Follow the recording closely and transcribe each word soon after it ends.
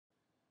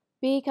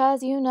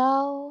Because you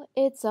know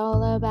it's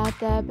all about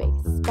the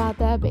base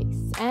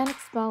and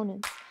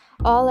exponents.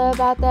 All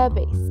about the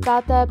base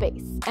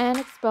and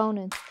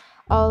exponents.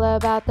 All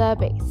about the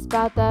base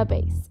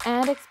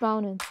and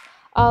exponents.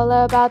 All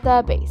about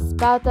the base.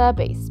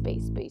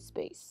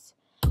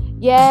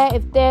 Yeah,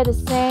 if they're the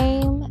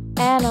same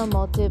and I'm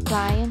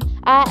multiplying,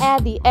 I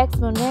add the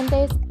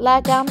exponentes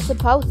like I'm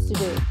supposed to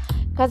do.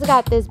 Cause I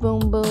got this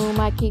boom boom,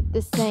 I keep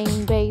the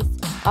same base.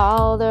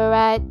 All the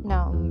right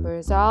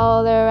numbers,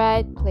 all the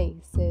right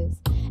places.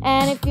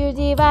 And if you're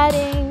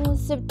dividing,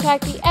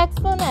 subtract the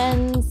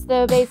exponents.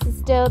 The base is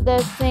still the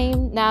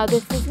same, now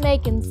this is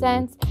making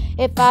sense.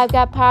 If I've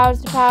got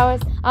powers to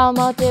powers, I'll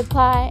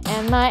multiply,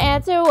 and my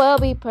answer will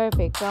be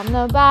perfect from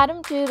the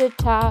bottom to the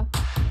top.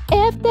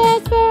 If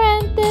there's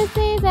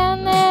parentheses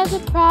and there's a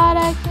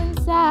product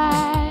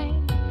inside,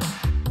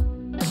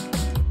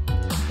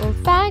 well,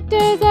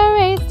 factors are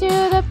raised to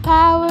the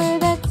power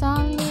that's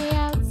on the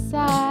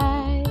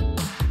outside.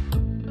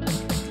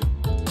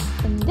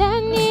 And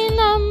any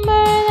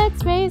number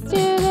that's raised to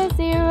the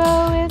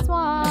 0 is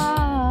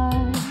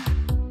 1.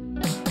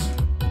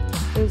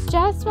 There's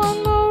just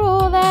one more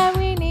rule that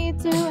we need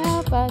to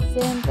help us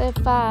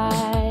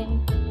simplify.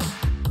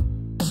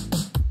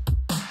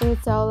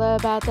 It's all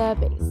about the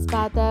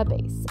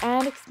base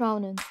and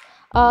exponents.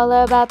 All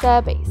about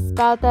the base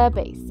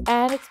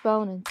and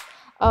exponents.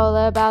 All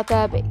about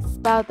the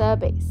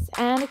base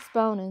and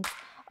exponents.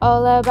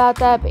 All about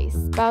the base.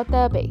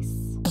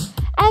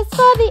 As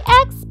for the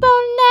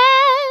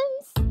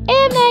exponents,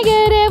 if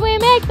negative, we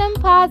make them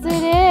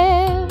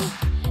positive.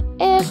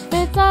 If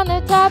it's on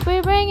the top,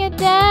 we bring it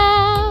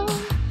down.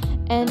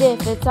 And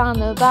if it's on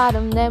the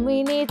bottom, then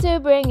we need to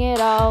bring it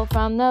all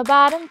from the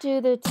bottom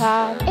to the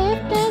top.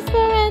 If there's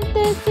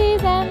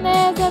parentheses and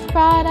there's a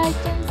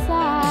product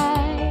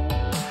inside,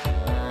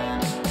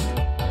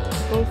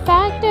 well,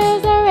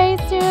 factors are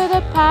raised to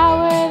the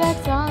power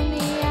that's on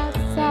the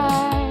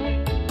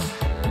outside.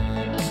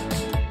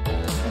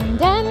 And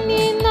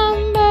any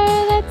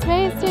number that's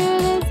raised to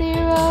the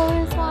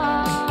 0 is 1.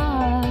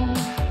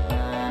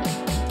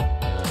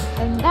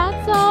 And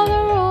that's all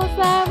the rules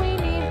that we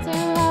need to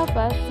help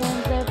us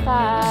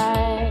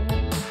simplify.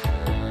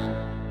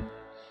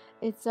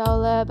 It's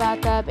all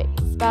about the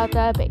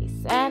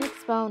base and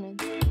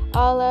exponents.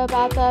 All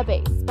about the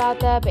base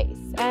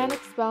and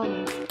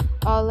exponents.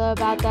 All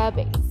about the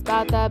base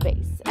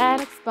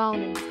and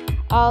exponents.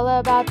 All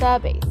about the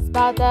base.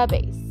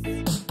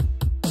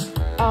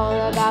 All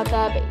about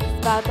the base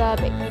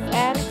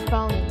and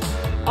exponents.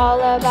 All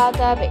about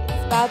the base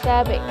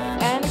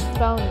and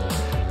exponents.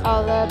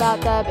 All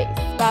about the base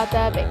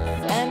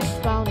and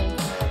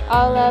exponents.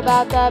 All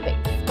about the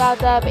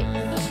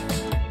base.